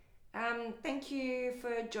Thank you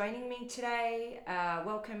for joining me today.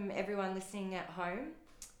 Welcome everyone listening at home.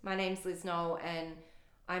 My name's Liz Knoll and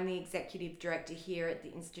I'm the Executive Director here at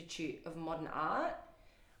the Institute of Modern Art.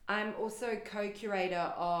 I'm also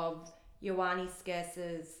co-curator of Ioane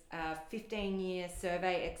Scarce's 15-year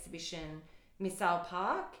survey exhibition, Missile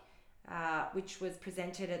Park, which was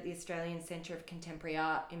presented at the Australian Centre of Contemporary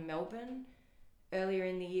Art in Melbourne earlier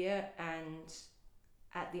in the year and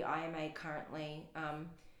at the IMA currently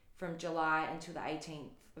from July until the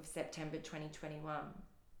 18th of September 2021.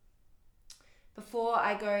 Before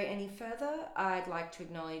I go any further, I'd like to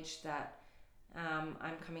acknowledge that I'm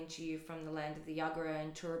coming to you from the land of the Yagara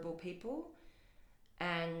and Turrbal people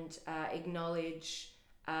and acknowledge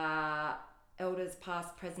elders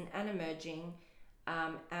past, present and emerging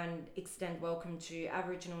and extend welcome to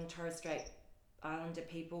Aboriginal and Torres Strait Islander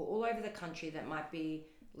people all over the country that might be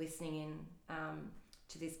listening in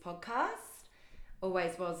to this podcast.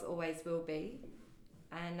 Always was, always will be.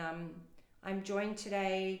 And I'm joined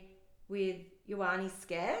today with Ioane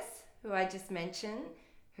Scarce, who I just mentioned,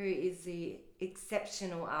 who is the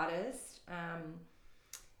exceptional artist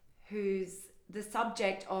who's the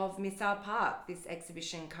subject of Missile Park, this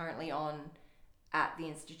exhibition currently on at the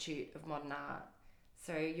Institute of Modern Art.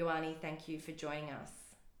 So Ioane, thank you for joining us.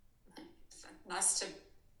 Nice to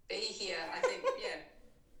be here. I think,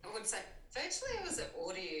 I would say virtually it was an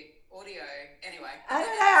audio anyway. I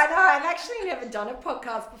don't know. I've actually never done a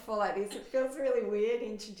podcast before like this. It feels really weird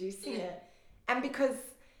introducing it. And because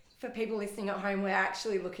for people listening at home, we're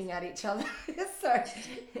actually looking at each other. So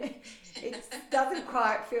it doesn't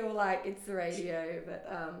quite feel like it's the radio, but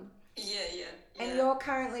Yeah. And you're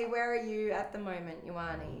currently, where are you at the moment,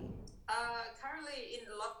 Ioane? Currently in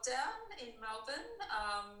lockdown in Melbourne,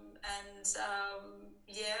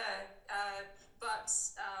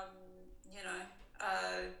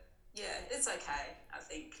 it's okay, I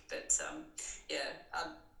think. But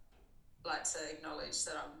I'd like to acknowledge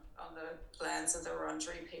that I'm on the lands of the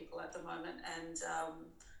Wurundjeri people at the moment, and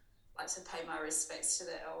like to pay my respects to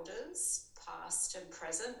their elders, past and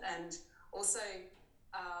present, and also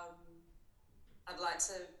I'd like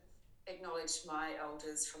to acknowledge my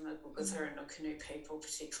elders from the Wurundjeri and Nukunu people,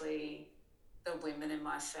 particularly the women in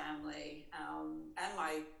my family, and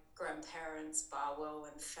my grandparents, Barwell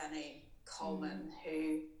and Fanny Coleman,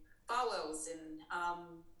 who Barwell's in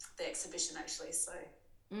the exhibition actually. So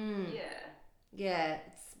yeah,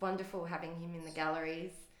 it's wonderful having him in the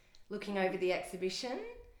galleries, looking over the exhibition,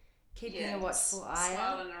 keeping a watchful eye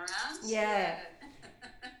out, smiling around. Yeah.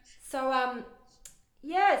 So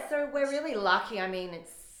so we're really lucky. I mean,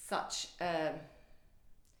 it's such a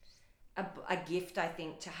gift, I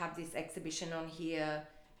think, to have this exhibition on here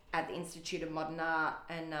at the Institute of Modern Art.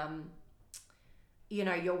 And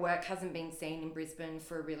your work hasn't been seen in Brisbane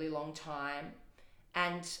for a really long time.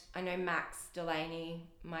 And I know Max Delaney,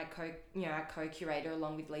 my co-curator,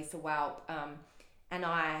 along with Lisa Walp, and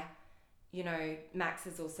I, Max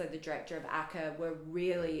is also the director of ACCA. We're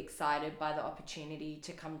really excited by the opportunity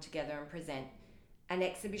to come together and present an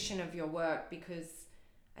exhibition of your work, because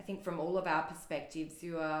I think from all of our perspectives,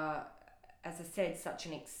 you are, as I said, such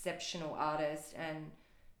an exceptional artist and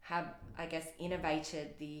have, I guess,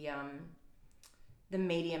 innovated the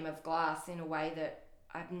medium of glass in a way that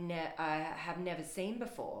I have never seen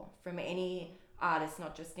before from any artist,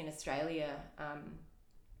 not just in Australia,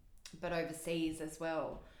 but overseas as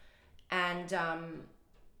well. And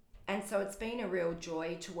so it's been a real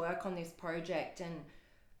joy to work on this project. And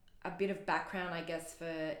a bit of background, I guess,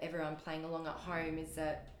 for everyone playing along at home is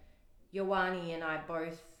that Ioane and I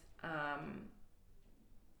both are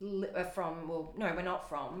from, well, no, we're not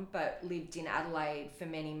from, but lived in Adelaide for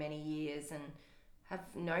many, many years and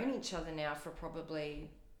have known each other now for probably,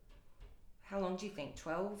 how long do you think,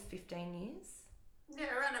 12, 15 years?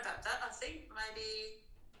 Yeah, around about that, I think. Maybe,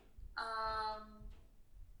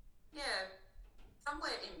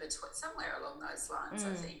 somewhere in between, somewhere along those lines,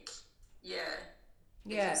 I think. Yeah.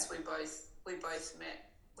 Because we both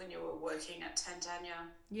met when you were working at Tandanya.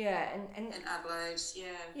 Yeah, and in Adelaide,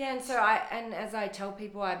 Yeah, and so as I tell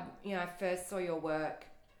people, I first saw your work,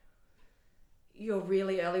 your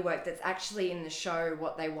really early work that's actually in the show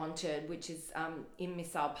What They Wanted, which is in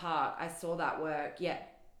Missile Park. I saw that work,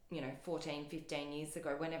 14, 15 years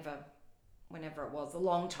ago, whenever it was, a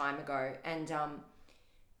long time ago. And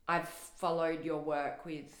I've followed your work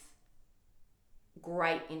with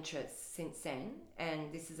great interest since then.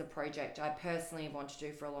 And this is a project I personally have wanted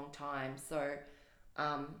to do for a long time. So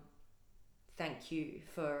thank you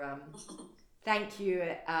for, and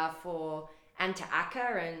to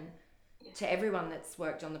ACCA and to everyone that's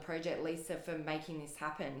worked on the project, Lisa, for making this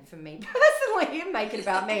happen. For me personally, you make it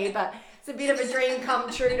about me, but it's a bit of a dream come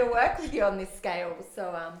true to work with you on this scale.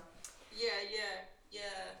 So yeah.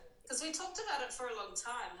 Because we talked about it for a long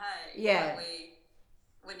time, hey? Yeah. Like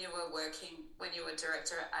when you were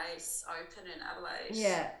director at ACE Open in Adelaide.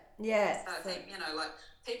 Yeah. So I think, like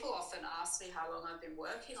people often ask me how long I've been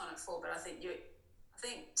working on it for, but I think 2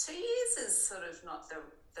 years is sort of not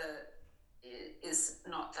is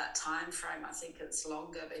not that time frame. I think it's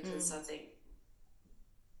longer because I think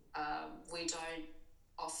we don't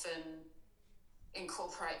often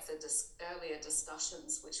incorporate the earlier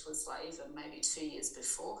discussions, which was like even maybe 2 years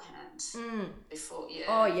beforehand.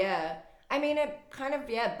 Oh yeah. I mean, it kind of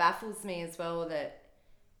baffles me as well that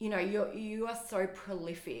you are so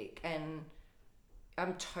prolific, and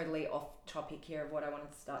I'm totally off topic here of what I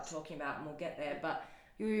wanted to start talking about, and we'll get there. But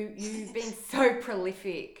you've been so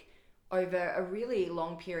prolific over a really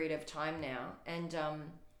long period of time now, and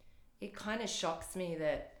it kind of shocks me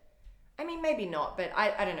that. I mean, maybe not, but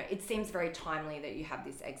I don't know. It seems very timely that you have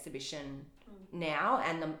this exhibition now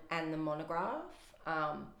and the monograph.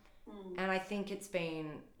 And I think it's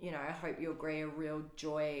been, I hope you agree, a real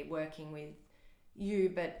joy working with you,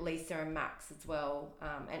 but Lisa and Max as well,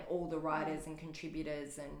 and all the writers and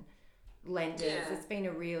contributors and lenders. Yeah. It's been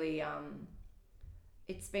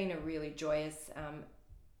a really joyous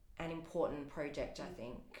and important project, I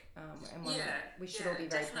think, and one that we should all be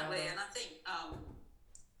very proud of. And I think,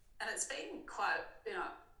 and it's been quite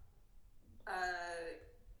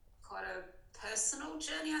a personal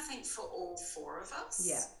journey, I think, for all four of us.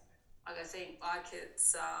 Yeah. Like I think,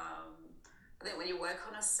 it's I think when you work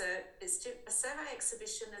on a survey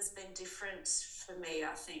exhibition has been different for me.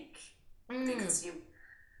 I think because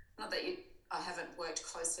I haven't worked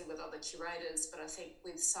closely with other curators, but I think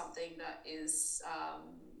with something that is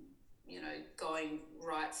going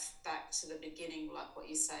right back to the beginning, like what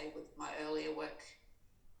you say with my earlier work,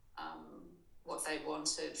 what they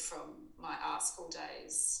wanted from my art school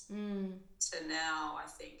days to now, I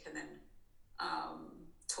think, and then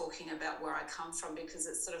talking about where I come from, because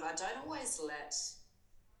it's sort of, I don't always let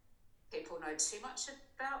people know too much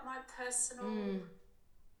about my personal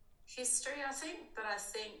history, I think, but I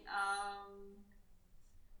think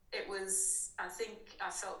I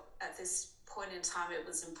felt at this point in time it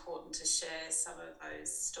was important to share some of those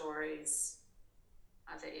stories,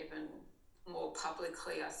 I think even more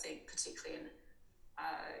publicly, I think, particularly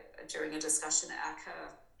during a discussion at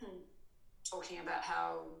ACCA, talking about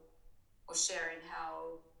sharing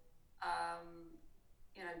how,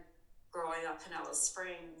 growing up in Alice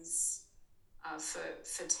Springs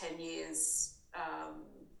for 10 years,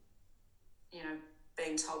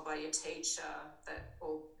 being told by your teacher that,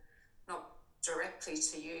 or not directly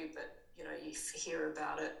to you, but, you hear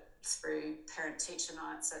about it through parent-teacher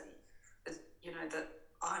nights, that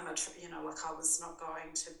I'm I was not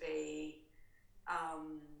going to be, I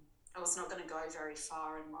was not going to go very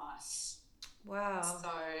far in life. Wow. So,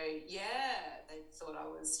 they thought I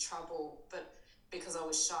was trouble, but because I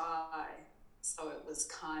was shy, so it was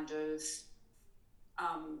kind of,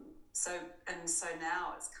 so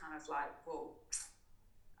now it's kind of like, well,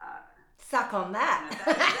 suck on that.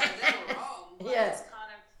 They were wrong. Yeah. It's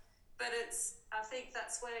kind of, but I think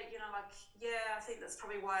that's where, I think that's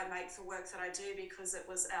probably why I make the work that I do, because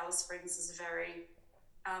Alice Springs is a very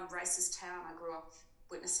racist town. I grew up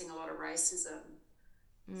witnessing a lot of racism.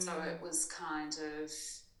 So it was kind of,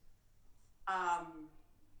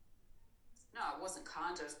 no, it wasn't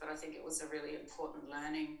kind of, but I think it was a really important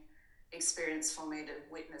learning experience for me to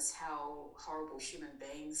witness how horrible human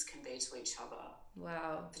beings can be to each other.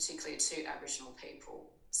 Wow. Particularly to Aboriginal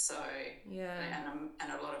people. So, and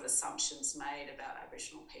a lot of assumptions made about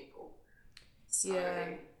Aboriginal people. So,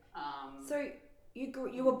 so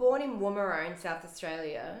you were born in Woomera in South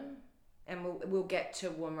Australia, and we'll get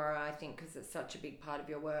to Woomera, I think, because it's such a big part of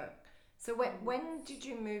your work. So when did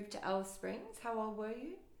you move to Alice Springs? How old were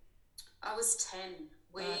you? I was 10.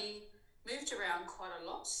 We moved around quite a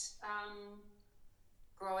lot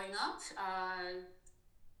growing up.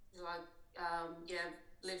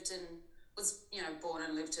 Born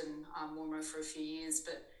and lived in Woomera for a few years,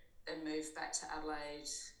 but then moved back to Adelaide.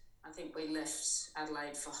 I think we left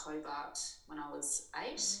Adelaide for Hobart when I was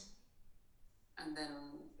 8, and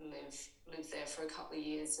then lived there for a couple of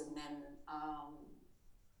years, and then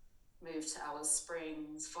moved to Alice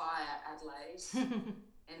Springs via Adelaide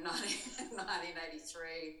in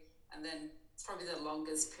 1983, and then it's probably the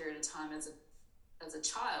longest period of time as a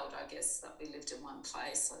child, I guess, that we lived in one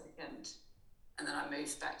place, and then I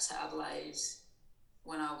moved back to Adelaide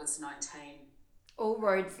when I was 19. All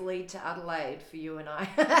roads lead to Adelaide for you and I.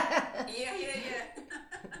 Yeah.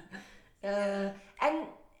 And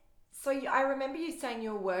so I remember you saying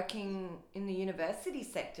you were working in the university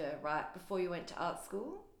sector, right, before you went to art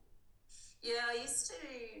school? Yeah, I used to.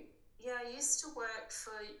 Yeah, I used to work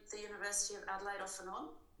for the University of Adelaide off and on,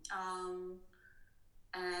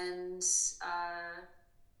 and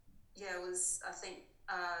yeah, it was. I think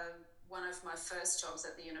one of my first jobs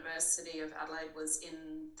at the University of Adelaide was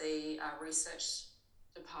in the research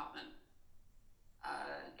department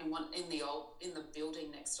in the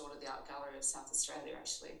building next door to the Art Gallery of South Australia,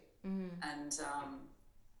 actually. And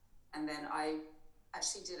then I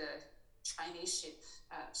actually did a traineeship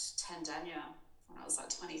at Tandanya when I was like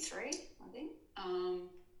 23, I think.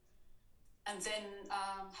 And then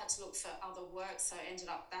had to look for other work, so I ended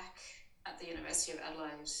up back at the University of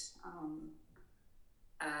Adelaide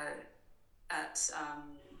at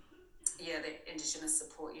the Indigenous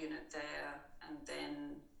Support Unit there, and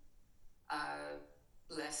then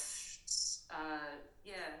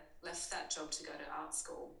left that job to go to art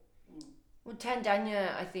school. Well,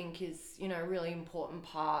 Tandanya, I think, is, a really important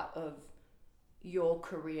part of your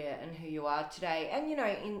career and who you are today. And,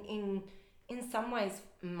 in some ways,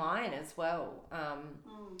 mine as well.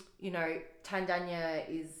 Tandanya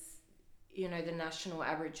is, the National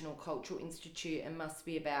Aboriginal Cultural Institute, and must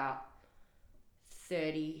be about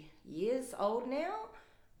 30 years old now.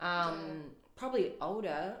 Probably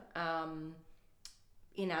older,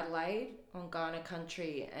 in Adelaide on Kaurna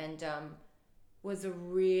country, and was a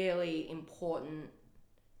really important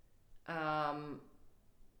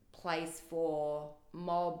place for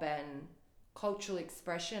mob and cultural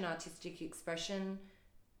expression, artistic expression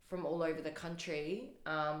from all over the country.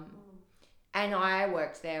 And I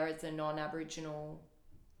worked there as a non-Aboriginal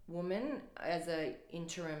woman, as a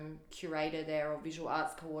interim curator there, or visual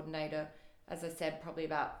arts coordinator, as I said, probably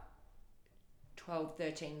about 12,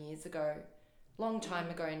 13 years ago. Long time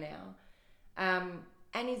ago now.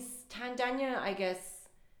 And is Tandanya, I guess,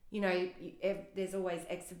 there's always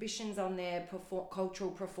exhibitions on there,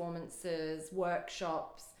 cultural performances,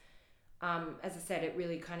 workshops. As I said, it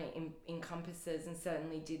really kind of encompasses, and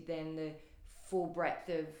certainly did then, the full breadth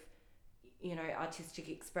of, artistic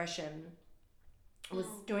expression. Was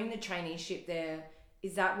doing the traineeship there.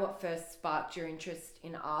 Is that what first sparked your interest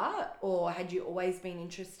in art, or had you always been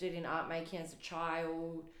interested in art making as a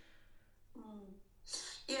child?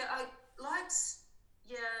 Yeah, I liked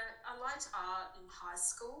art in high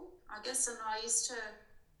school, I guess, and I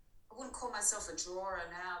wouldn't call myself a drawer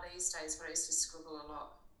now these days, but I used to scribble a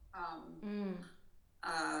lot.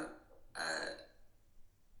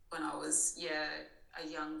 When I was a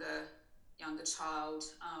younger child,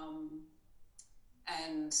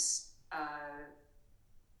 and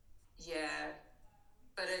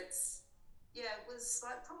but it was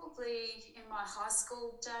like probably in my high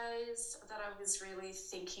school days that I was really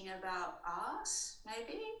thinking about art,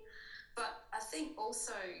 maybe. But I think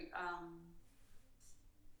also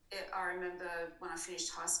I remember when I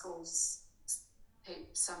finished high school,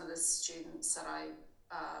 some of the students that I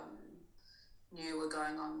knew were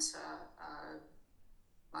going on to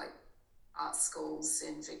like art schools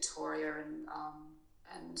in Victoria,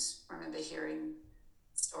 and remember hearing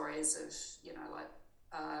stories of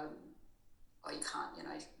you can't,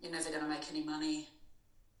 you're never going to make any money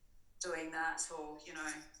doing that, or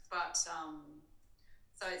but so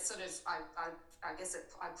it's sort of I guess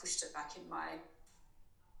I pushed it back in my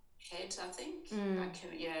head, I think.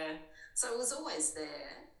 So it was always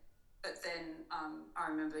there, but then I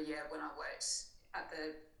remember when I worked at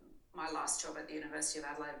my last job at the University of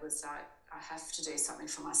Adelaide was I have to do something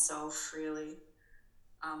for myself, really,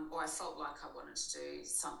 or I felt like I wanted to do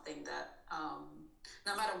something that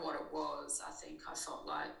no matter what it was, I think I felt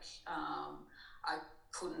like I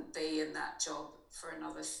couldn't be in that job for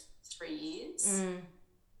another 3 years.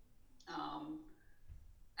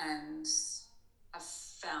 And I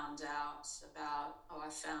found out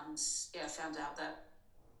that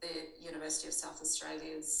the University of South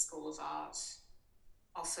Australia's School of Art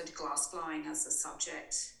offered glassblowing as a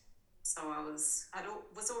subject. So I was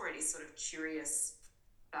already sort of curious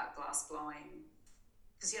about glassblowing,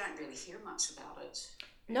 because you don't really hear much about it.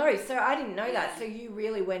 No, so I didn't know that. So you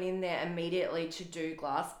really went in there immediately to do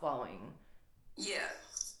glassblowing? Yeah.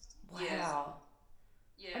 Wow.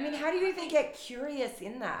 Yeah. I mean, how do you even get curious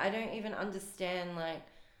in that? I don't even understand,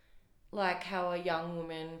 like how a young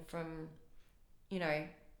woman from,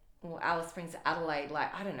 Alice Springs to Adelaide,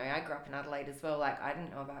 I don't know, I grew up in Adelaide as well, I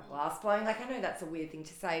didn't know about glassblowing. I know that's a weird thing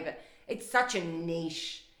to say, but it's such a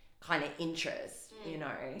niche kind of interest,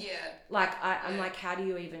 Yeah. I'm like, how do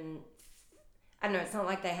you even... I don't know, it's not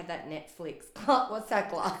like they had that Netflix, what's that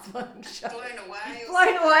glass blowing show? Blown Away.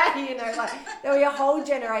 Blown Away, you know, like there'll be a whole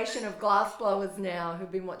generation of glass blowers now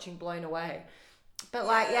who've been watching Blown Away. But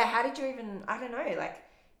like, yeah, how did you even, I don't know, like,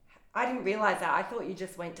 I didn't realise that. I thought you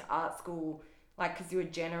just went to art school, like, because you were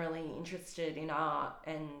generally interested in art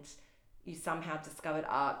and you somehow discovered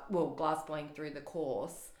art, well, glass blowing through the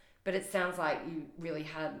course. But it sounds like you really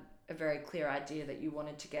had a very clear idea that you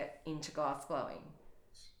wanted to get into glass blowing.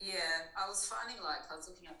 Yeah, I was finding like I was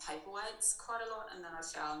looking at paperweights quite a lot, and then I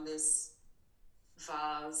found this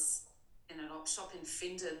vase in an op shop in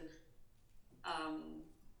Findon.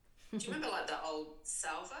 Do you remember like the old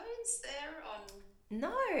salvos there on?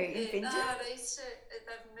 No, in Findon? No, they used to.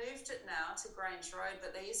 They've moved it now to Grange Road,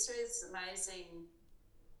 but there used to be this amazing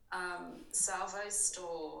salvo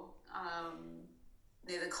store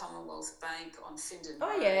near the Commonwealth Bank on Findon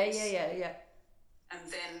Road. Oh yeah. And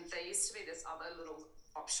then there used to be this other little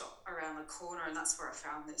op shop around the corner, and that's where I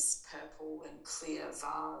found this purple and clear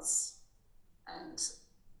vase. And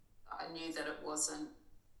I knew that it wasn't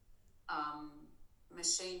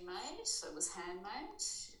machine made, so it was handmade.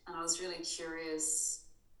 And I was really curious.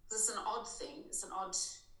 It's an odd thing. It's an odd,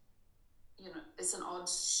 it's an odd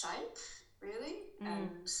shape, really.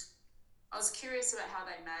 And I was curious about how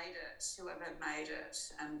they made it, whoever made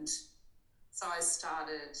it. And so I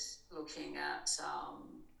started looking at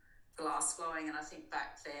glass blowing, and I think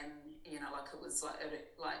back then, like it was like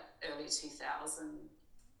early 2000,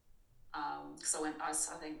 because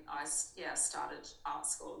I started art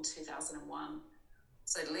school in 2001.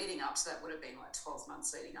 So leading up to that would have been like 12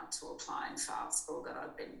 months leading up to applying for art school that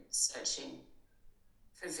I'd been searching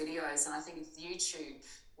for videos, and I think YouTube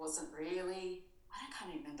wasn't really. I can't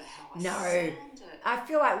even remember how I found it. I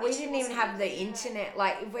feel like we didn't even have the internet.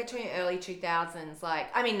 Like, if we're talking early 2000s,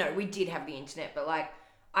 like, I mean, no, we did have the internet, but like,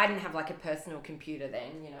 I didn't have like a personal computer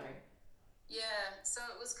then, Yeah, so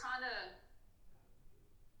it was kind of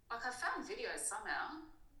like I found videos somehow.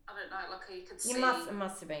 I don't know, like you could see. It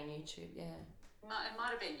must have been YouTube, yeah. It might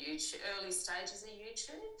have been YouTube, early stages of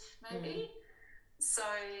YouTube, maybe. So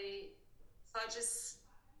I just,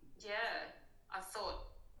 I thought,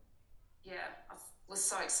 I was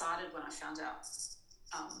so excited when I found out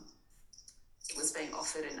it was being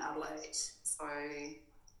offered in Adelaide. So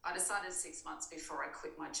I decided 6 months before I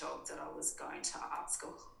quit my job that I was going to art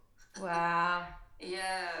school. Wow.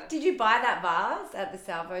 Yeah. Did you buy that vase at the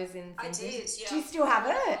Salvos in Findon? I did, yeah. Do you still have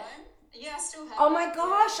it? Yeah, I still have it. Oh my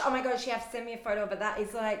gosh, you have to send me a photo of it. That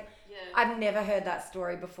is like, I've never heard that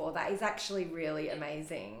story before. That is actually really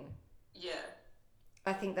amazing. Yeah.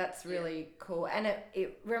 I think that's really cool. And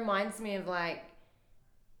it reminds me of like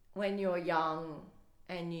when you're young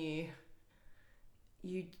and you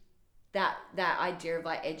that idea of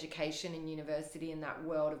like education and university and that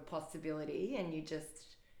world of possibility, and you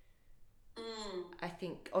just I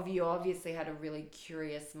think you obviously had a really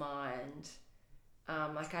curious mind.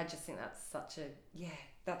 Like I just think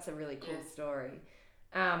that's a really cool story.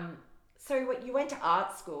 So what, you went to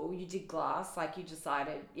art school, you did glass, like you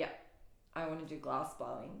decided, I want to do glass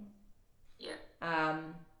blowing. Yeah.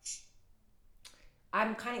 I'm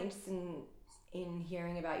kind of interested in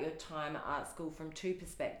hearing about your time at art school from two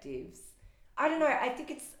perspectives. I don't know, I think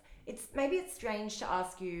it's maybe it's strange to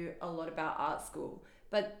ask you a lot about art school,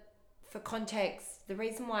 but for context, the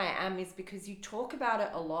reason why I am is because you talk about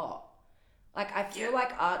it a lot. Like, I feel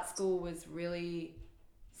like art school was really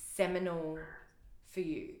seminal for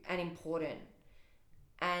you and important.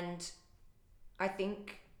 And I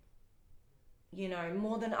think,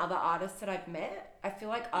 more than other artists that I've met, I feel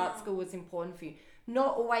like art school was important for you.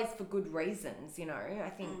 Not always for good reasons, I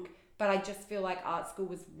think. But I just feel like art school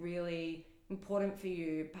was really important for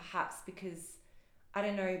you, perhaps because, I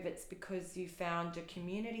don't know if it's because you found a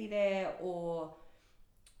community there, or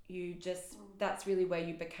you just, that's really where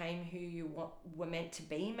you became who you were meant to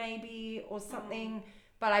be, maybe, or something.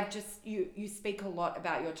 But I've just, you speak a lot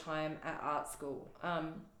about your time at art school.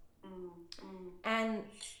 And I'm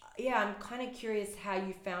kind of curious how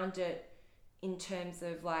you found it in terms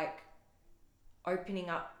of like opening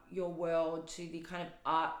up your world to the kind of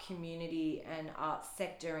art community and art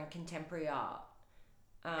sector and contemporary art.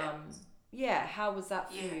 How was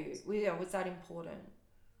that for you? Was that important?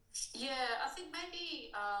 Yeah, I think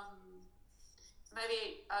maybe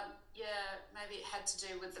it had to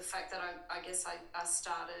do with the fact that I guess I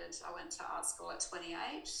went to art school at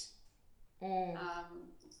 28.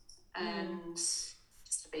 And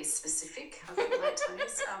just to be specific, I was in my late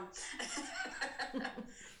 20s.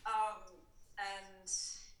 And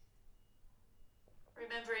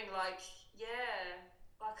remembering I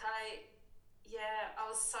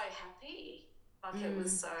was so happy. Like it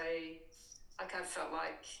was so, like I felt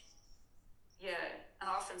like, and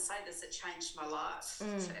I often say this, it changed my life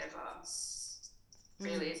forever.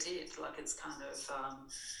 Really, it did. Like, it's kind of,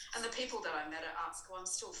 and the people that I met at art school, I'm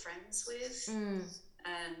still friends with, and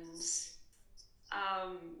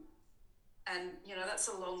you know, that's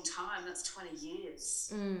a long time. That's 20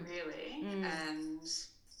 years, really, and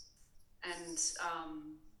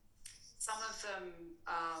some of them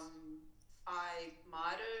I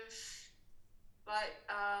might have, like,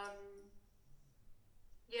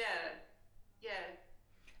 yeah.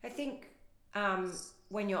 I think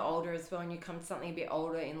when you're older as well, and you come to something a bit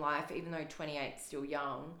older in life, even though 28 is still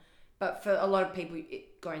young, but for a lot of people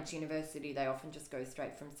going to university, they often just go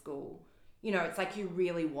straight from school. You know, it's like you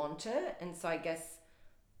really want it. And so I guess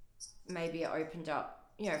maybe it opened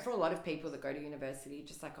up, you know, for a lot of people that go to university,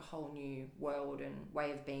 just like a whole new world and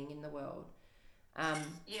way of being in the world.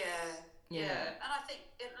 Yeah. And I think,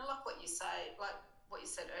 and like what you say, like what you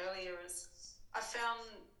said earlier, is I found,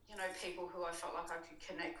 you know, people who I felt like I could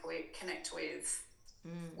connect with.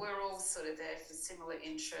 We're all sort of there for similar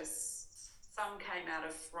interests. Some came out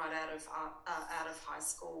of high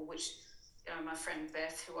school, which, you know, my friend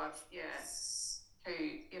Beth, who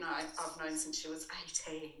you know, I've known since she was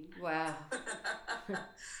 18. Wow.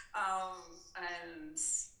 And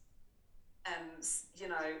you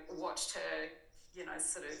know, watched her, you know,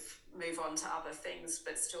 sort of move on to other things,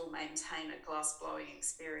 but still maintain a glass blowing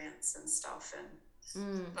experience and stuff.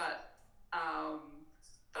 And but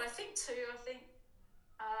I think too,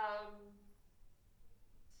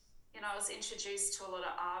 you know, I was introduced to a lot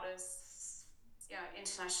of artists, you know,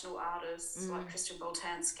 international artists like Christian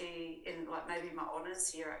Boltanski in, like, maybe my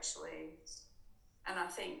honours year actually. And I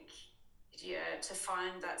think, to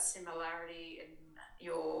find that similarity in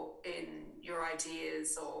your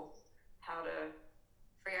ideas, or how to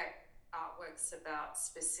create artworks about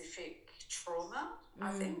specific trauma,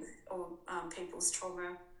 I think, or people's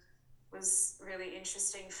trauma, was really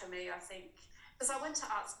interesting for me, I think, because I went to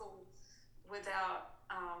art school without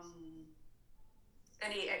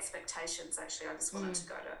any expectations, actually. I just wanted to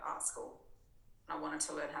go to art school, and I wanted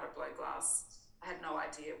to learn how to blow glass. I had no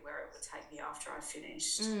idea where it would take me after I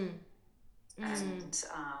finished. And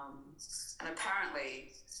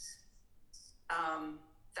apparently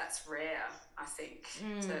that's rare, I think,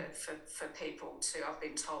 for people to, I've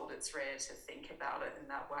been told it's rare to think about it in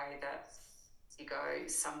that way, that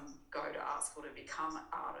some go to art school to become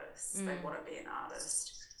artists. They want to be an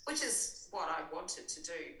artist, which is what I wanted to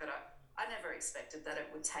do, but I never expected that it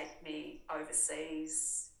would take me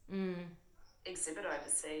overseas, exhibit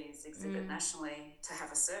overseas, exhibit nationally, to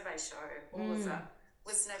have a survey show. All of that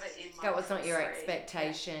was never in my... That was not your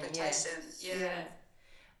expectation. Yeah.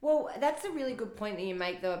 Well, that's a really good point that you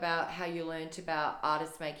make, though, about how you learnt about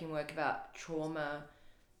artists making work about trauma.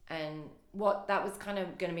 And what that was kind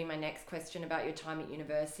of going to be my next question about your time at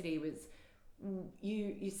university was,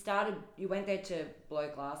 you went there to blow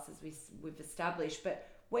glass, as we've established, but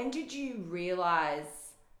when did you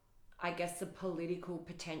realise, I guess, the political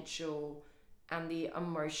potential and the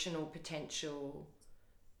emotional potential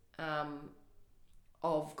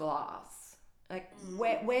of glass? Like,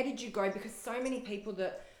 where did you go? Because so many people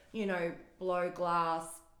that, you know, blow glass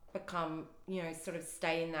become, you know, sort of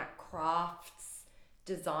stay in that crafts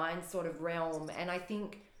design sort of realm. And I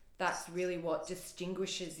think that's really what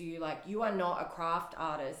distinguishes you. Like, you are not a craft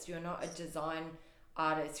artist, you're not a design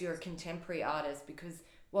artist, you're a contemporary artist, because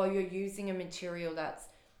while you're using a material that's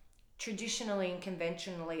traditionally and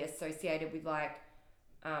conventionally associated with, like,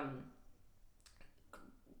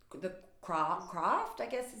 the craft, I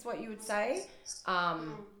guess is what you would say,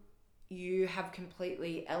 you have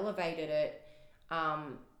completely elevated it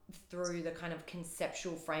through the kind of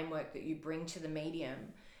conceptual framework that you bring to the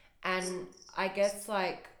medium. And I guess,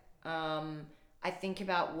 like, I think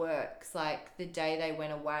about works like The Day They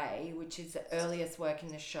Went Away, which is the earliest work in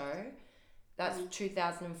the show. That's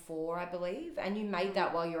 2004, I believe. And you made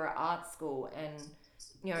that while you were at art school. And,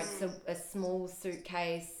 you know, it's a small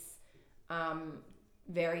suitcase,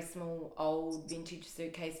 very small, old, vintage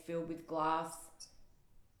suitcase filled with glass,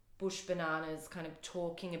 bush bananas, kind of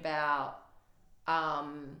talking about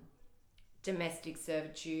domestic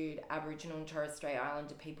servitude, Aboriginal and Torres Strait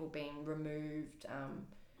Islander people being removed,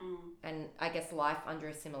 and I guess life under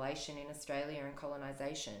assimilation in Australia and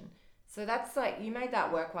colonisation. So that's, like, you made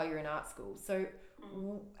that work while you were in art school. So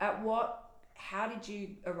how did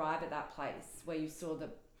you arrive at that place where you saw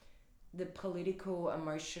the political,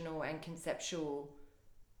 emotional and conceptual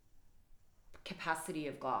capacity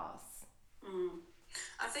of glass?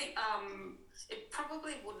 I think it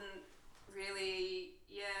probably wouldn't really,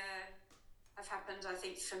 have happened, I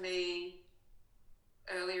think, for me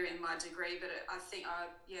earlier in my degree, but I think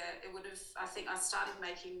it would have, I think I started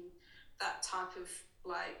making that type of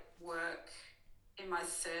like work in my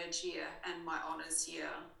third year and my honours year,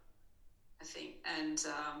 I think. And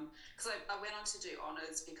because I went on to do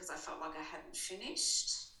honours because I felt like I hadn't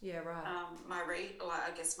finished Right.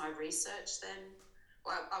 my research then.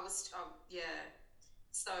 Well, I was, yeah.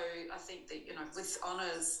 So I think that, you know, with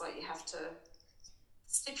honours, like you have to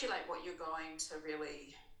stipulate what you're going to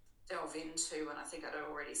really delve into. And I think I'd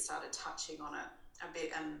already started touching on it a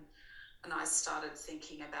bit. And I started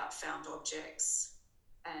thinking about found objects.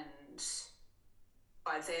 And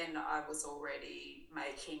by then I was already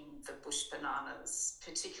making the bush bananas,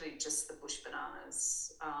 particularly just the bush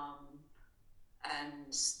bananas.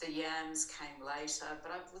 And the yams came later,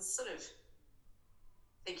 but I was sort of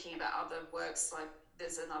thinking about other works. Like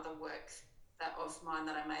there's another work of mine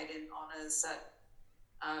that I made in honours that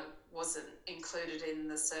wasn't included in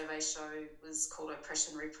the survey show. It was called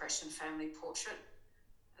Oppression, Repression Family Portrait,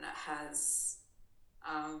 and it has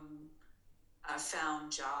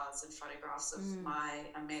found jars and photographs of my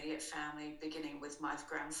immediate family, beginning with my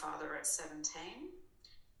grandfather at 17.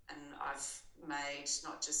 And I've made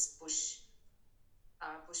not just bush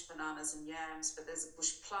bananas and yams, but there's a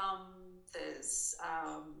bush plum, there's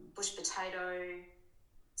bush potato,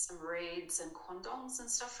 some reeds and quandongs and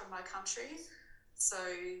stuff from my country. So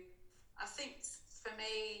I think for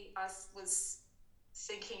me, I was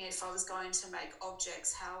thinking if I was going to make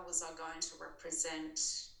objects, how was I going to represent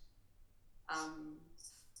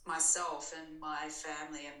myself and my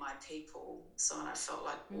family and my people? So I felt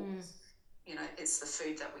like, well, you know, it's the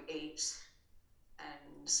food that we eat.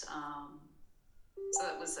 And so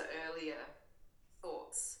that was the earlier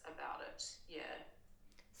thoughts about it, yeah.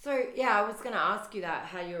 So, yeah, I was going to ask you that,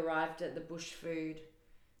 how you arrived at the bush food,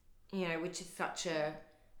 you know, which is such a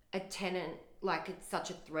tenet, like it's such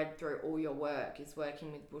a thread through all your work, is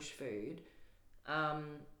working with bush food.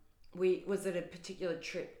 Was it a particular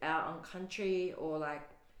trip out on country, or like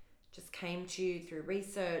just came to you through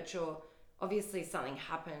research, or obviously something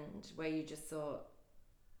happened where you just thought,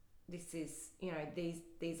 this is, you know,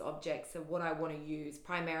 these objects are what I want to use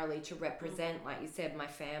primarily to represent, like you said, my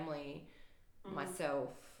family, myself,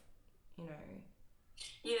 you know.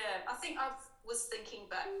 Yeah, I think I was thinking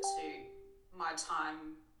back to my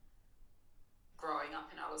time growing up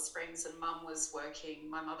in Alice Springs, and my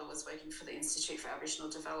mother was working for the Institute for Aboriginal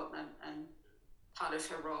Development, and part of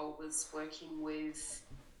her role was working with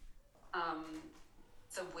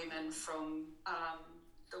the women from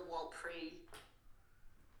the Warlpiri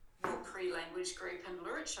language group and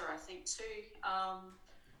literature, I think too,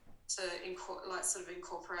 to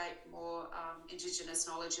incorporate more Indigenous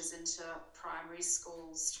knowledges into primary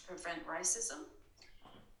schools to prevent racism.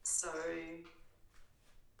 So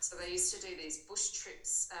they used to do these bush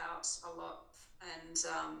trips out a lot, and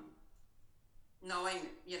knowing,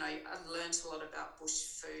 you know, I learned a lot about bush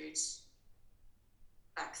food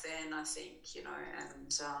back then, I think, you know,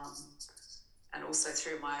 and also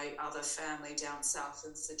through my other family down south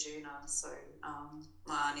in Ceduna. So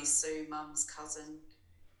my Auntie Sue, Mum's cousin,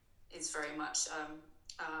 is very much,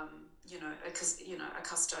 a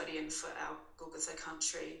custodian for our Gugutha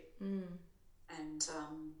country, and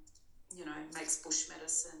makes bush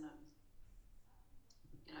medicine,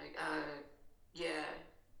 and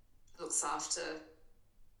looks after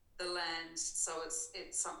the land. So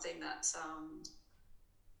it's something that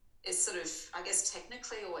is sort of, I guess,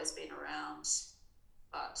 technically always been around,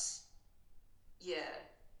 but yeah.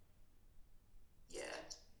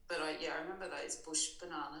 But I remember those bush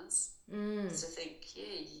bananas. To think,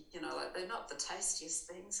 like they're not the tastiest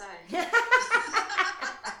things, eh?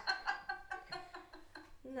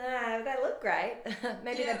 No, they look great.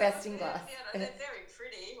 Maybe they're best in glass. Yeah, they're very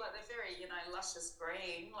pretty. Like they're very, luscious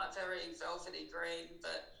green, like very velvety green.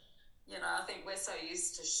 But I think we're so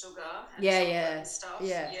used to sugar and chocolate and stuff.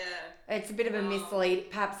 Yeah. It's a bit of a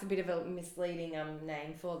perhaps a bit of a misleading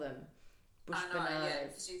name for them. Bush bananas. Yeah,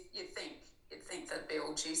 because you'd think they'd be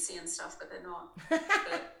all juicy and stuff, but they're not.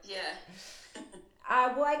 But yeah.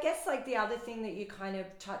 Well, I guess like the other thing that you kind of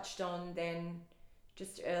touched on then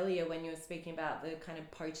just earlier when you were speaking about the kind of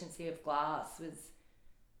potency of glass was,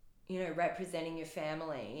 representing your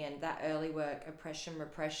family and that early work, oppression,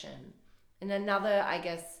 repression. And another, I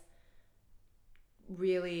guess,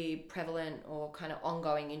 really prevalent or kind of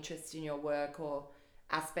ongoing interest in your work or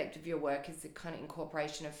aspect of your work is the kind of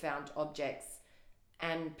incorporation of found objects,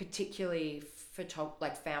 and particularly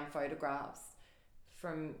found photographs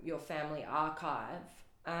from your family archive.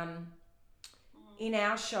 In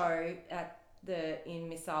our show in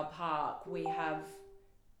Missile Park, we have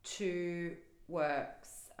two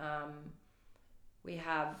works. We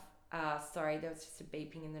have, sorry, there was just a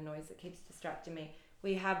beeping in the noise that keeps distracting me.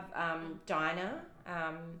 We have Dinah,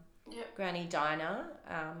 Yep. Granny Dinah,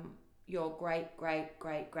 your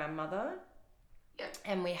great-great-great-grandmother. Yep.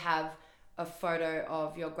 And we have a photo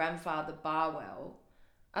of your grandfather Barwell.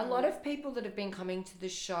 A lot of people that have been coming to the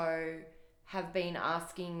show have been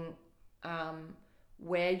asking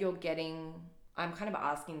where you're getting, I'm kind of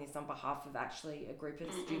asking this on behalf of actually a group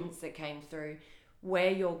of students that came through,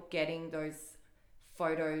 where you're getting those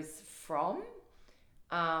photos from.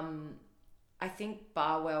 I think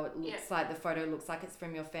Barwell, it looks like the photo looks like it's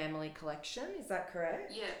from your family collection. Is that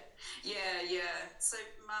correct? Yeah. So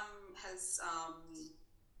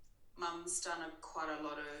Mum's done quite a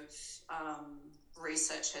lot of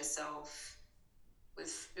research herself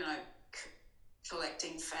with,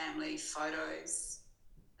 collecting family photos.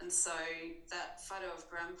 And so that photo of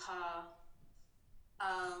Grandpa,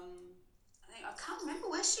 I can't remember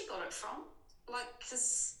where she got it from. Like,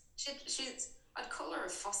 because I'd call her a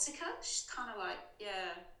fossicker. She's kind of like,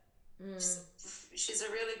 she's a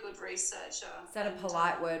really good researcher. Is that a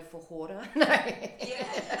polite word for hoarder? No. Yeah.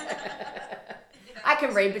 I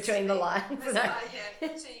can read between the lines.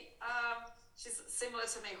 She's similar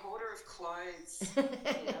to me, hoarder of clothes.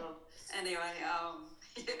 Anyway,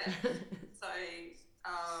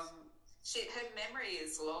 So, her memory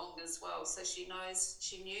is long as well, so she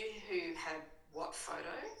knew who had what photo,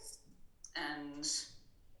 and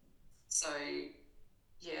so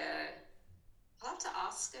I'll have to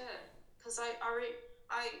ask her because I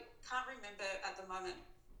can't remember at the moment,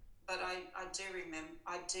 but I do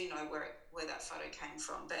know where that photo came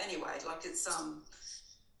from. But anyway, it's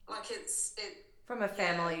from a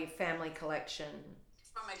family collection.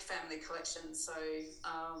 From a family collection, so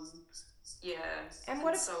And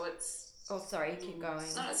what so it's. Oh, sorry, keep going.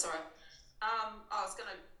 No, it's all right. I was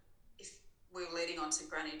gonna, if we were leading on to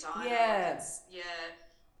Granny Dinah.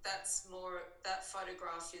 That's more. That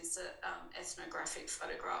photograph is an ethnographic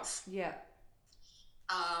photograph. Yeah.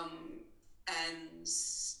 And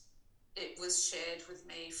it was shared with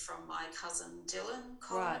me from my cousin Dylan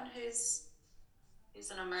Coleman, who's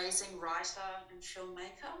an amazing writer and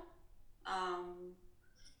filmmaker. And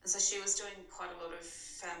so she was doing quite a lot of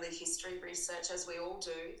family history research, as we all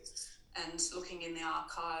do, and looking in the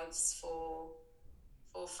archives for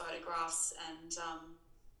photographs. And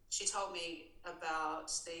she told me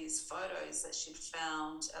about these photos that she'd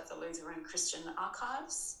found at the Lutheran Christian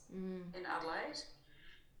Archives in Adelaide.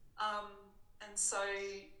 And so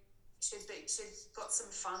she'd got some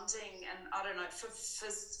funding, and I don't know, for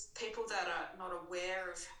people that are not aware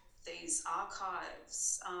of these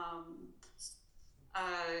archives,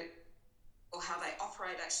 or how they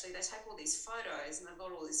operate, actually, they take all these photos, and they've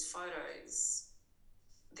got all these photos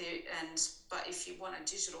there, but if you want a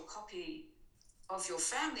digital copy of your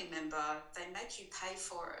family member, they make you pay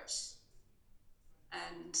for it.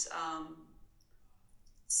 And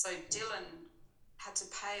so Dylan had to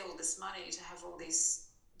pay all this money to have all these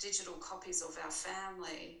digital copies of our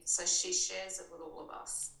family, so she shares it with all of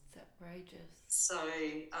us. It's outrageous. So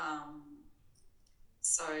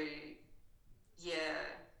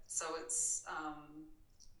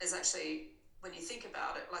it's actually, when you think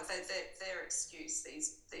about it, like their excuse,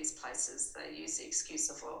 these places, they use the excuse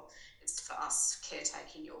of, well, it's for us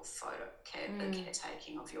caretaking your photo,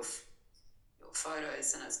 caretaking of your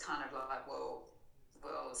photos, and it's kind of like, well,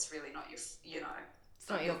 it's really not your, it's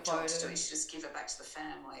not your photo. You should just give it back to the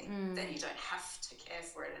family. Then you don't have to care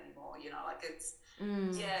for it anymore. It's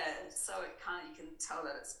So you can tell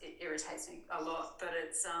that it irritates me a lot, but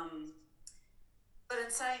it's but in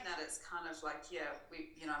saying that, it's kind of like,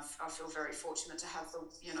 I feel very fortunate to have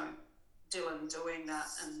Dylan doing that,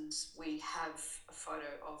 and we have a photo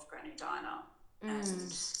of Granny Dinah,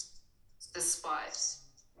 and despite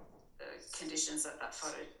the conditions that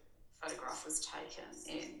photograph was taken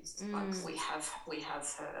in, like we have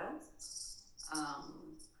her.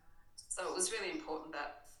 So it was really important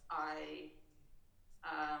that I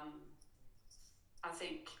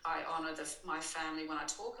think I honour my family when I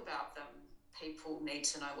talk about them. People need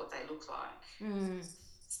to know what they look like.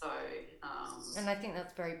 So, and I think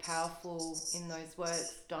that's very powerful in those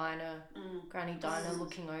words, Granny Dinah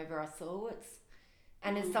looking over us all.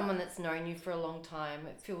 And as someone that's known you for a long time,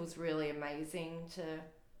 it feels really amazing to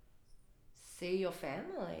see your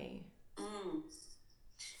family.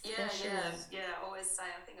 Yeah. I always say,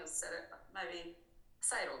 I think I've said it, maybe I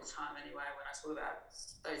say it all the time anyway, when I talk about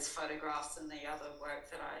those photographs and the other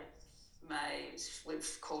work that I made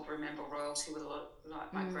called Remember Royalty, with a lot,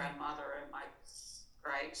 like my grandmother and my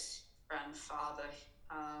great grandfather,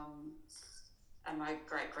 and my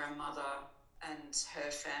great grandmother and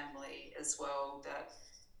her family as well, that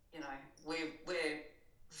we're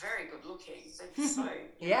very good looking. So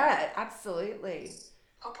yeah, absolutely.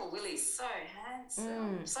 Papa Willie's so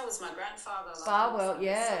handsome. So was my grandfather. Like, Barwell, so,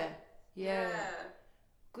 yeah. yeah.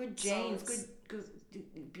 Good So genes, it's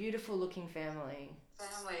beautiful looking family.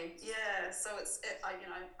 family. Yeah. So I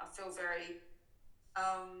feel very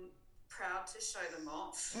proud to show them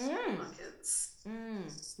off. Like it's,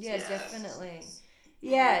 Yeah, yeah. definitely.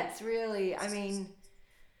 Yeah, it's really, I mean,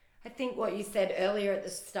 I think what you said earlier at the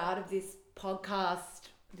start of this podcast,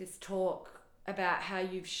 this talk about how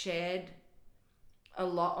you've shared a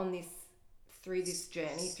lot on this through this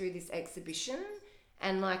journey, through this exhibition.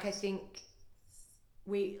 And like, I think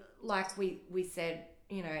we said,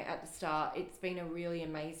 you know, at the start, it's been a really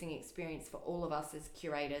amazing experience for all of us as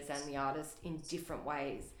curators and the artists in different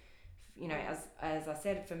ways. You know, as I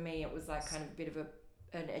said, for me, it was like kind of a bit of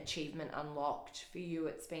an achievement unlocked. For you,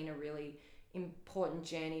 it's been a really important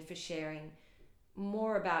journey for sharing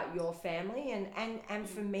more about your family, and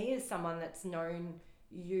for me, as someone that's known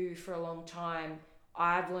you for a long time,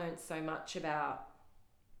 I've learned so much about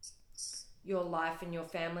your life and your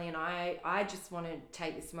family, and I just want to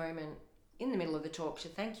take this moment in the middle of the talk to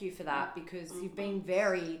thank you for that, because you've been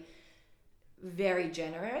very, very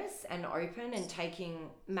generous and open, and taking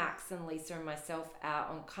Max and Lisa and myself out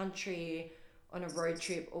on country on a road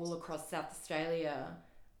trip all across South Australia,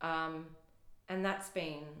 and that's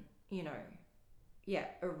been, you know, yeah,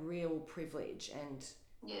 a real privilege, and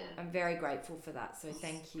Yeah. I'm very grateful for that, so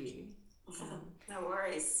thank you. No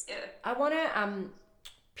worries. Yeah. I want to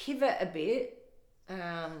pivot a bit,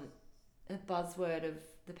 a buzzword of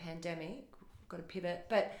the pandemic, we've got to pivot,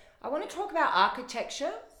 but I want to talk about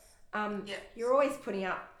architecture. You're always putting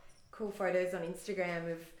up cool photos on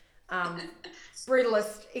Instagram of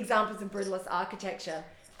brutalist examples of brutalist architecture,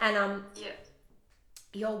 and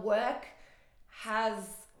your work has,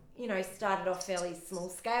 you know, started off fairly small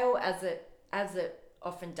scale, as it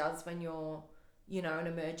often does when you're, you know, an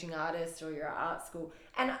emerging artist or you're at art school,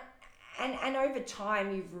 and over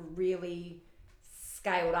time you've really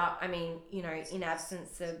scaled up. I mean, you know, in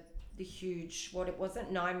absence of the huge, what it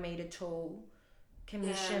wasn't, 9 meter tall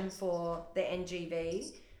commission for the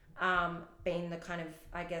NGV, being the kind of,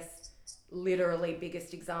 I guess, literally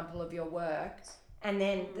biggest example of your work, and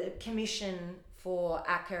then the commission for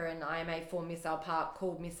ACCA and IMA for Missile Park,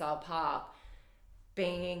 called Missile Park,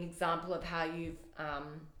 being an example of how you've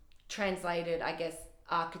translated, I guess,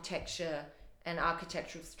 architecture and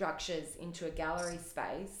architectural structures into a gallery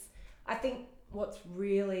space. I think what's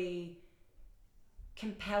really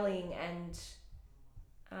compelling and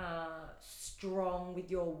strong with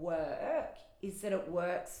your work is that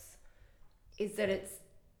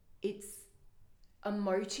it's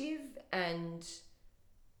emotive and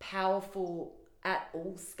powerful at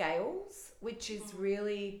all scales, which is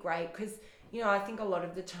really great, because, you know, I think a lot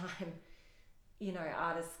of the time, you know,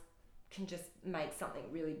 artists can just make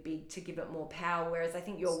something really big to give it more power, whereas I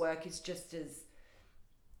think your work is just as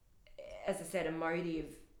I said,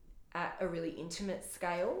 emotive at a really intimate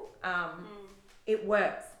scale. It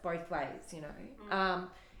works both ways, you know.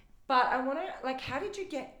 But I want to, like, how did you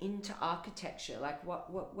get into architecture? Like,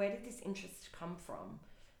 where did this interest come from?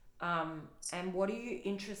 And what are you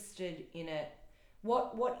interested in it?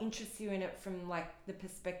 What interests you in it from, like, the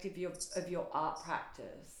perspective of your art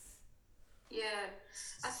practice? Yeah,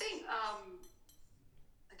 I think I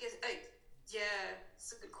guess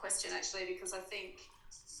it's a good question actually, because I think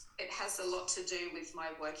it has a lot to do with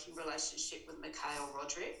my working relationship with Mikhail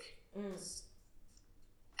Roderick, and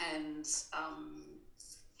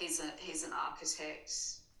he's an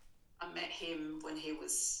architect. I met him when he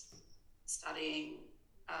was studying,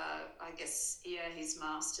 his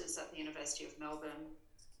masters at the University of Melbourne,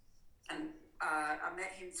 and I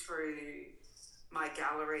met him through my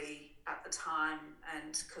gallery at the time,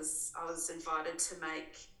 and because I was invited to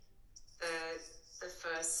make the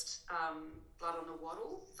first Blood on the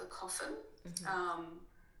Wattle, the coffin,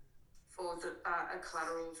 for a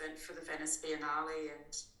collateral event for the Venice Biennale,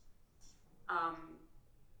 and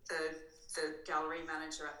the gallery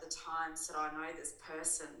manager at the time said, "I know this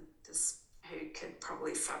person, who could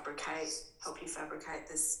probably help you fabricate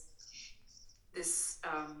this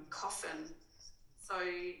coffin." So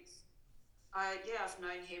I've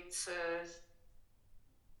known him for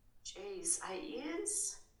 8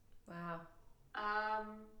 years. Wow.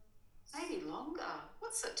 Maybe longer.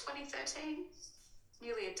 What's it, 2013?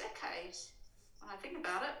 Nearly a decade when I think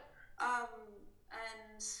about it.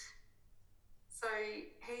 And so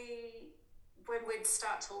when we'd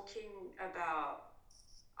start talking about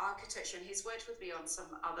architecture, and he's worked with me on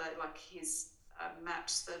some other, like he's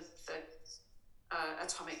mapped the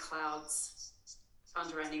atomic clouds,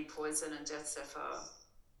 Thunder Ending Poison and Death Zephyr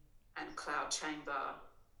and Cloud Chamber.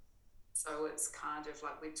 So it's kind of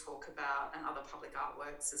like we talk about, and other public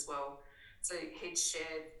artworks as well. So he'd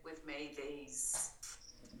shared with me these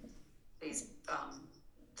um,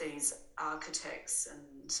 these architects,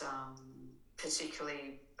 and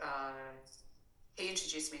particularly he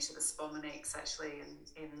introduced me to the Spomeniks actually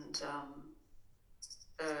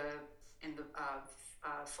the in the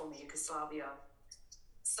former Yugoslavia.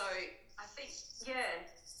 So I think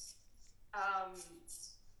um,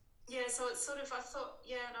 so it's sort of, I thought,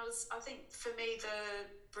 and I think for me, the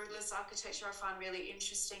brutalist architecture I find really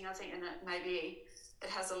interesting. I think, and maybe it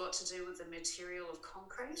has a lot to do with the material of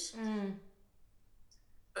concrete,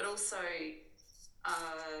 but also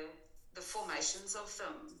the formations of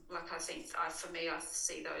them. Like, I think, for me, I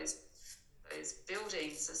see those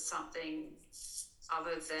buildings as something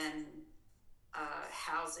other than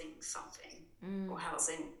housing something or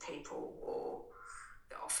housing people, or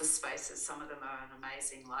the office spaces. Some of them are an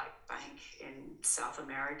amazing, like, bank in South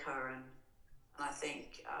America, and I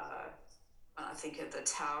think when I think of the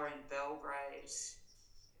tower in Belgrade,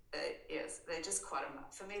 they're just quite,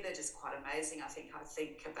 for me, they're just quite amazing. I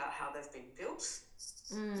think about how they've been built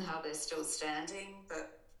and how they're still standing,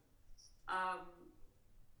 but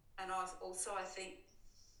and I've also, I think,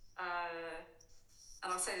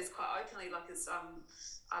 and I'll say this quite openly, like, it's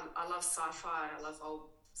I love sci-fi. I love old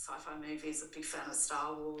sci-fi movies. I'm a big fan of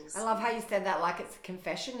Star Wars. I love how you said that like it's a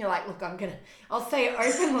confession. You're like, look, I'll say it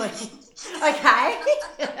openly. Okay.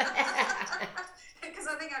 Because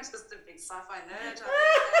I think I'm just a big sci-fi nerd.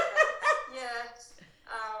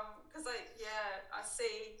 Because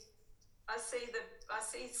I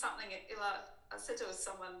see something, like I said to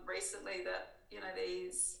someone recently that,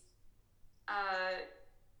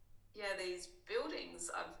 these buildings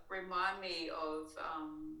remind me of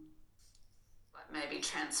like maybe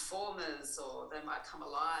Transformers, or they might come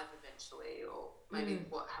alive eventually, or maybe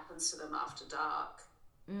what happens to them after dark.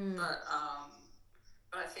 But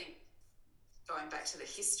I think going back to the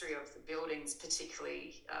history of the buildings,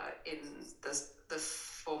 particularly in the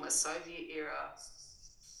former Soviet era,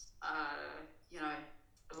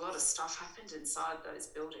 a lot of stuff happened inside those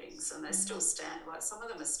buildings, and they're still standing. Like, some of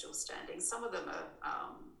them are still standing. Some of them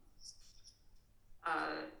are,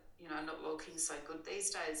 not looking so good these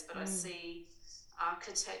days. But I see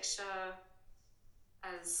architecture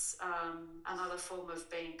as another form of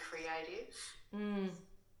being creative.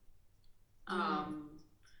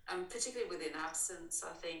 And particularly within absence,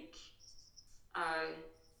 I think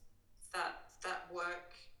that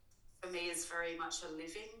work for me is very much a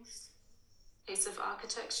living piece of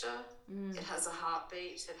architecture. It has a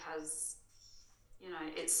heartbeat. It has,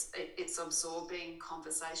 it's absorbing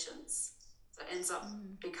conversations. So it ends up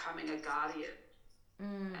becoming a guardian.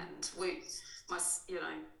 And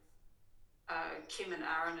Kim and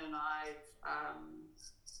Aaron and I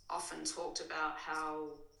often talked about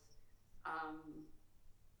how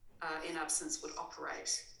in absence would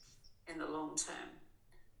operate in the long term.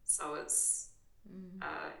 So it's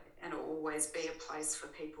and it'll always be a place for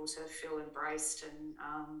people to feel embraced and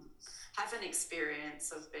have an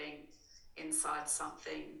experience of being inside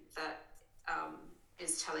something that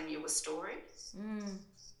is telling you a story.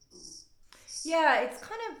 Yeah, it's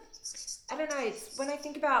kind of, I don't know, it's when I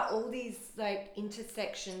think about all these like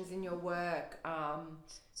intersections in your work,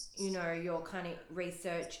 your kind of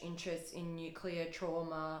research interest in nuclear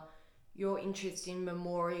trauma, your interest in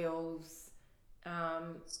memorials,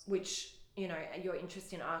 which, your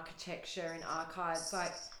interest in architecture and archives,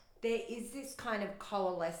 like there is this kind of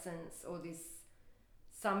coalescence, or this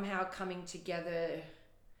somehow coming together,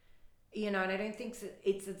 and I don't think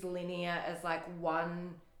it's as linear as like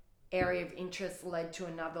one area of interest led to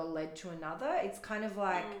another. It's kind of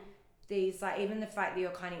like these, like, even the fact that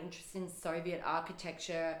you're kind of interested in Soviet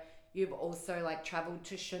architecture, you've also like traveled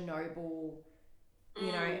to Chernobyl,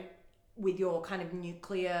 with your kind of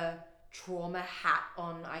nuclear trauma hat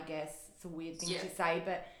on, I guess. It's a weird thing to say,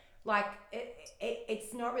 but like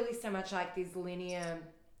it's not really so much like this linear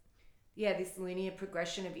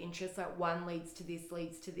progression of interest, like one leads to this.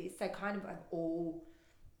 They kind of have all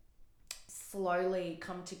slowly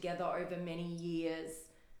come together over many years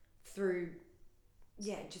through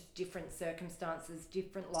just different circumstances,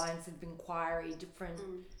 different lines of inquiry, different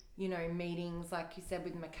meetings, like you said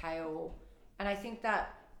with Mikhail. And I think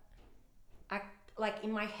that like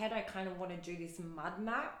in my head I kind of want to do this mud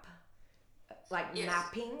map, like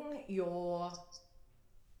mapping your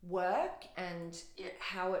work and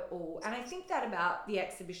how it all, and I think that about the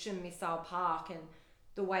exhibition Missile Park and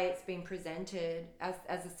the way it's been presented as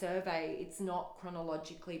a survey. It's not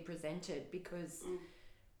chronologically presented because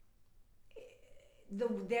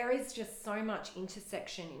there is just so much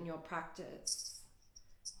intersection in your practice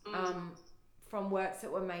from works that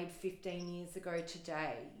were made 15 years ago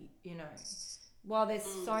today, you know, while there's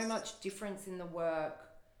so much difference in the work,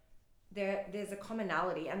 there's a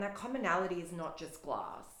commonality, and that commonality is not just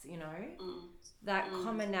glass, you know. That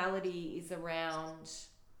commonality is around,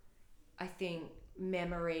 I think,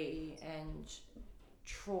 memory and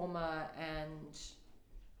trauma and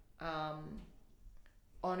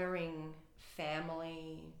honouring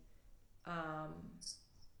family,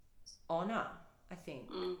 honour, I think,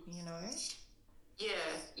 you know. Yeah.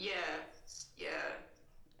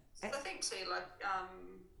 I think too, like,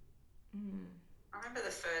 I remember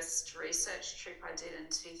the first research trip I did in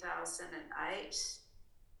 2008.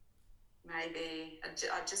 Maybe I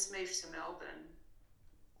just moved to Melbourne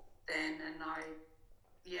then, and I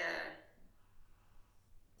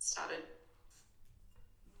started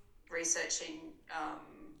researching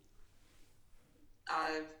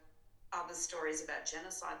other stories about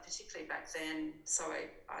genocide, particularly back then. So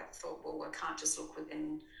I thought, well, I can't just look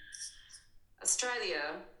within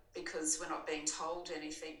Australia because we're not being told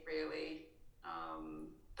anything really,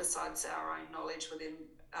 besides our own knowledge within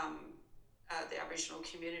the Aboriginal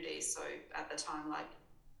community. So at the time, like,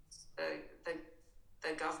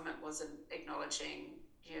 the government wasn't acknowledging,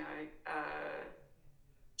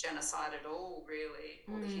 genocide at all, really,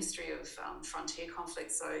 or the history of frontier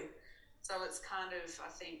conflict. So it's kind of, I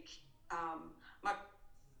think,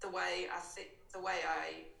 the way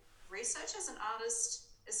I research as an artist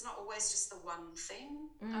is not always just the one thing.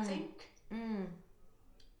 I think.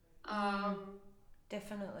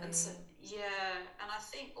 Definitely. And so, and I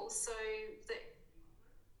think also that,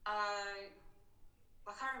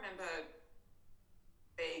 like, I remember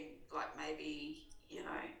being like maybe,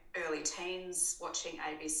 early teens, watching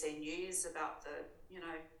ABC News about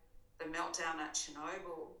the meltdown at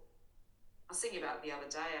Chernobyl. I was thinking about it the other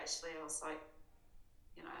day, actually. I was like,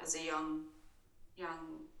 as a young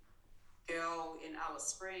girl in Alice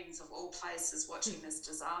Springs, of all places, watching this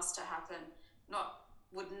disaster happen,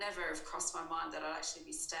 would never have crossed my mind that I'd actually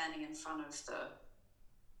be standing in front of the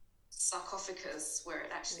sarcophagus where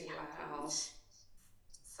it actually happened.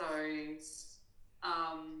 So,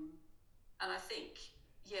 and I think,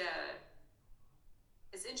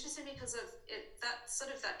 it's interesting because of it,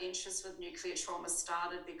 that interest with nuclear trauma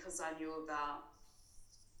started because I knew about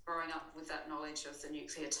growing up with that knowledge of the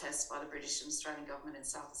nuclear test by the British and Australian government in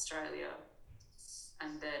South Australia,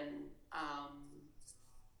 and then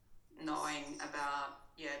knowing about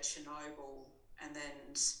Chernobyl, and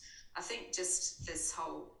then I think just this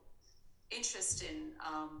whole interest in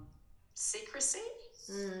secrecy,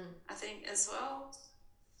 I think, as well,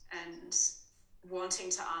 and wanting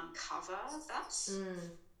to uncover that,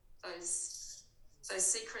 those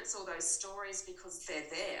secrets or those stories, because they're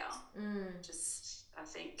there. Just, I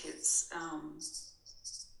think it's and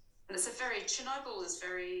it's Chernobyl is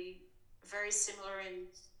very, very similar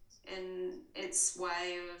in its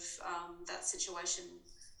way of that situation,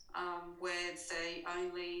 where they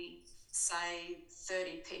only say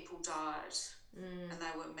 30 people died, and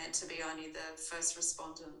they were meant to be only the first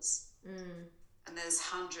responders. And there's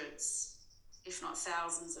hundreds, if not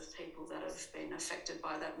thousands, of people that have been affected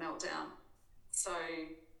by that meltdown. So,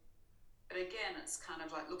 but again, it's kind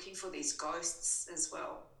of like looking for these ghosts as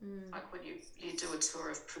well. Like when you do a tour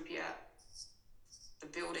of Pripyat, the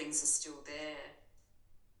buildings are still there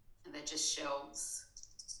and they're just shells,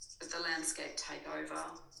 but the landscape take over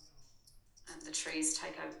and the trees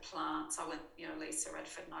take over plants. I went, Lisa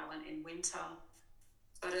Radford and I went in winter,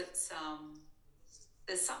 but it's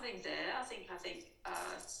there's something there. I think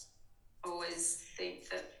always think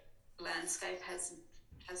that landscape has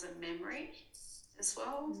a memory as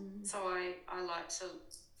well. So I like to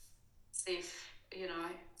see if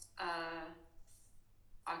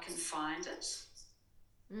I can find it.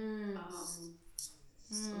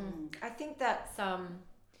 I think that's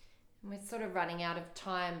we're sort of running out of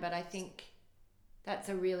time, but I think that's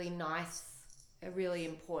a really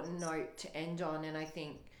important note to end on. And I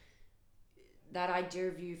think that idea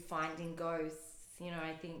of you finding ghosts,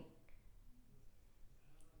 I think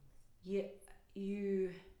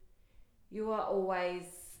you are always,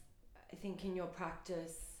 I think, in your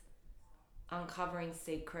practice, uncovering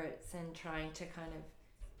secrets and trying to kind of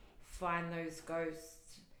find those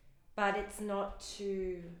ghosts, but it's not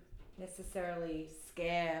to necessarily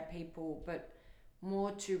scare people, but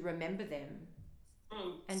more to remember them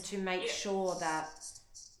and to make sure that,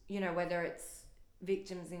 whether it's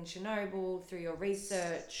victims in Chernobyl through your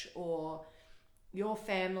research, or your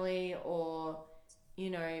family, or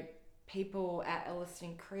people at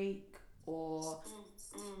Elliston Creek, or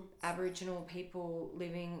Aboriginal people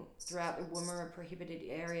living throughout the Woomera prohibited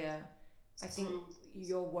area. I think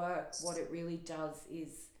your work, what it really does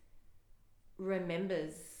is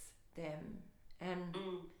remembers them and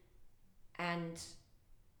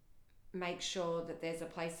makes sure that there's a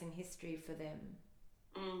place in history for them.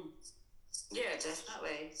 Yeah,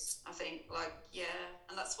 definitely. I think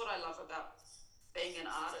and that's what I love about being an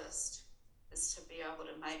artist, is to be able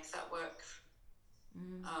to make that work.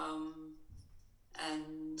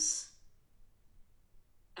 And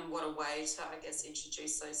what a way to, I guess,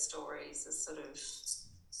 introduce those stories, is sort of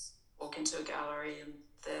walk into a gallery and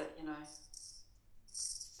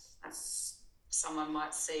someone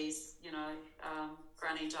might see,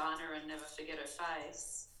 Granny Dinah and never forget her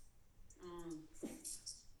face.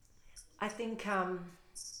 I think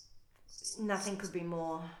nothing could be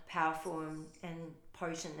more powerful and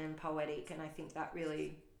potent and poetic, and I think that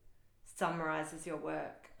really summarises your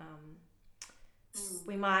work.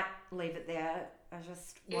 We might leave it there. I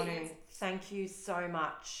just want to thank you so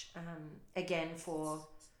much again for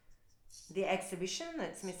the exhibition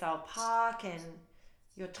at Smith Old Park and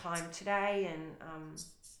your time today, and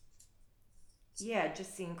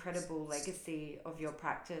just the incredible legacy of your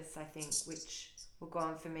practice, I think, which will go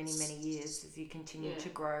on for many, many years as you continue to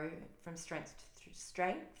grow from strength to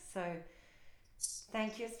strength. So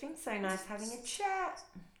thank you. It's been so nice having a chat.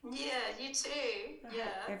 Yeah, you too. I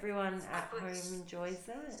hope everyone at home enjoys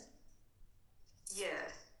it. Yeah.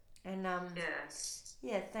 And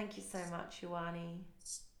thank you so much, Ioane.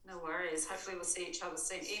 No worries. Hopefully we'll see each other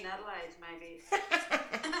soon in Adelaide, maybe.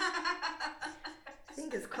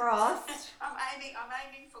 Fingers crossed. I'm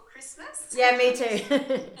aiming for Christmas. Yeah, me too.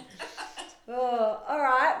 Oh, all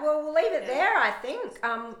right. Well, we'll leave it there, I think.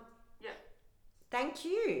 Yeah. Thank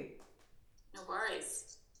you. No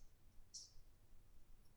worries.